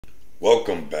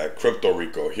Welcome back, Crypto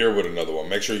Rico here with another one.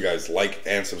 Make sure you guys like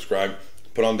and subscribe.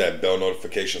 Put on that bell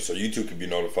notification so YouTube can be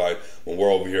notified when we're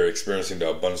over here experiencing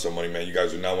the abundance of money, man. You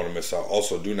guys do not want to miss out.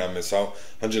 Also, do not miss out.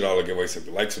 $100 giveaways. If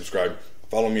you like, subscribe.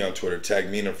 Follow me on Twitter. Tag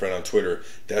me and a friend on Twitter.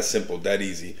 That simple, that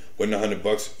easy. Win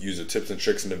 $100. Use the tips and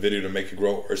tricks in the video to make it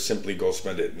grow, or simply go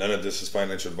spend it. None of this is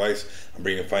financial advice. I'm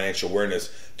bringing financial awareness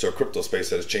to a crypto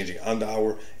space that is changing on the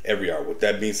hour, every hour. With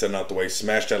that being said, out the way,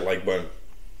 smash that like button.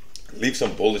 Leave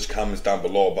some bullish comments down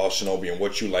below about Shinobi and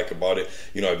what you like about it.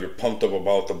 You know, if you're pumped up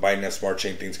about the Binance Smart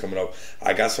Chain things coming up,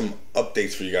 I got some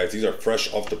updates for you guys. These are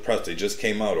fresh off the press. They just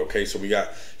came out, okay? So we got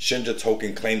Shinja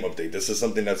token claim update. This is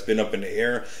something that's been up in the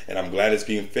air, and I'm glad it's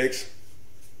being fixed.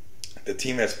 The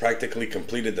team has practically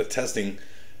completed testing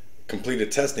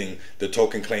the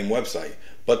token claim website,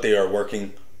 but they are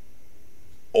working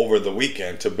over the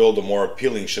weekend to build a more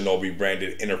appealing Shinobi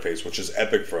branded interface, which is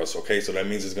epic for us, okay? So that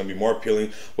means it's going to be more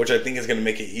appealing, which I think is going to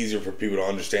make it easier for people to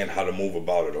understand how to move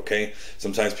about it, okay?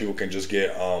 Sometimes people can just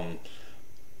get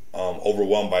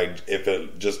overwhelmed by if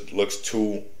it just looks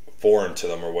too foreign to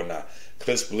them or whatnot.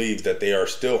 Cliff believes that they are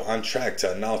still on track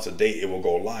to announce a date it will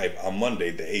go live on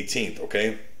Monday the 18th,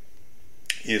 okay?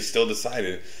 He has still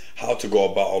decided how to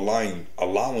go about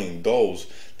allowing those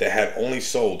that had only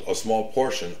sold a small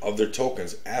portion of their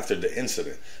tokens after the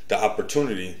incident the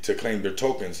opportunity to claim their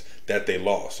tokens that they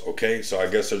lost, okay? So I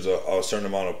guess there's a certain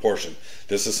amount of portion.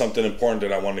 This is something important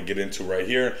that I want to get into right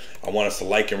here. I want us to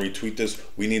like and retweet this.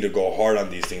 We need to go hard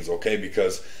on these things, okay?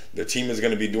 Because the team is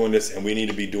going to be doing this, and we need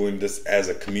to be doing this as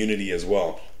a community as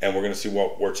well. And we're going to see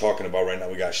what we're talking about right now.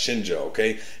 We got Shinja,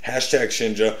 okay? Hashtag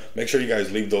Shinja. Make sure you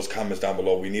guys leave those comments down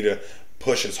below. We need to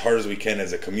push as hard as we can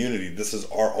as a community. This is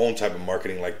our own type of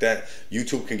marketing like that.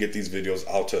 YouTube can get these videos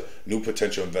out to new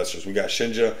potential investors. We got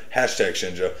Shinja, hashtag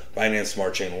Shinja, Binance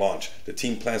Smart Chain launch. The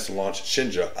team plans to launch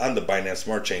Shinja on the Binance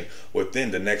Smart Chain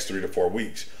within the next 3 to 4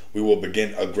 weeks. We will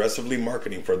begin aggressively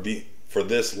marketing for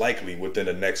this likely within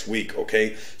the next week,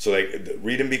 okay? So like,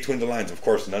 read in between the lines. Of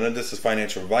course, none of this is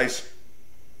financial advice.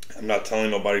 I'm not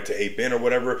telling nobody to ape in or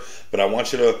whatever, but I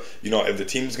want you to, you know, if the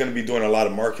team is going to be doing a lot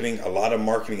of marketing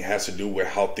has to do with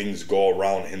how things go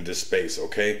around in this space,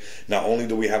 okay? Not only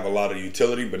do we have a lot of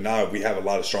utility, but now if we have a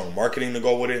lot of strong marketing to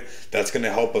go with it, that's going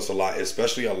to help us a lot,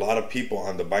 especially a lot of people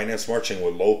on the Binance Smart Chain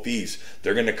with low fees.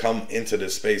 They're going to come into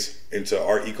this space, into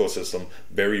our ecosystem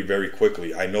very, very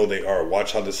quickly. I know they are.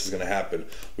 Watch how this is going to happen.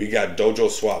 We got Dojo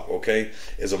Swap, okay?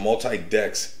 It's a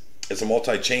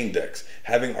multi-chain DEX.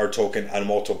 Having our token on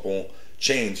multiple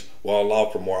chains will allow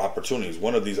for more opportunities.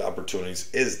 One of these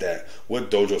opportunities is that with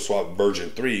Dojo Swap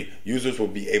version 3, users will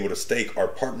be able to stake our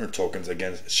partner tokens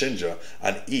against Shinja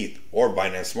on ETH or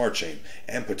Binance Smart Chain,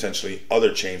 and potentially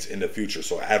other chains in the future.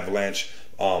 So Avalanche,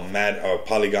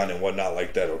 Polygon, and whatnot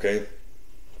like that, okay?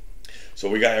 So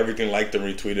we got everything liked and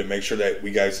retweeted. Make sure that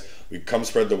we come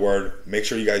spread the word. Make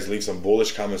sure you guys leave some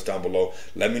bullish comments down below.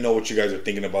 Let me know what you guys are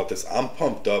thinking about this. I'm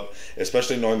pumped up,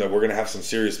 especially knowing that we're going to have some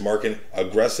serious marketing,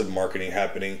 aggressive marketing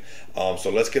happening.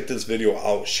 So let's get this video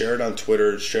out. Share it on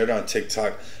Twitter. Share it on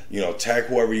TikTok. You know, tag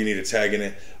whoever you need to tag in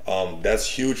it. That's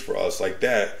huge for us. Like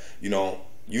that, you know,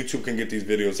 YouTube can get these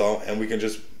videos out, and we can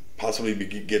just possibly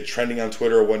get trending on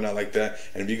Twitter or whatnot like that.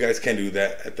 And if you guys can do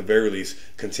that, at the very least,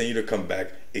 continue to come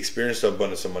back, experience the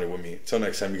abundance of money with me. Until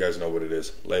next time, you guys know what it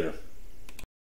is. Later.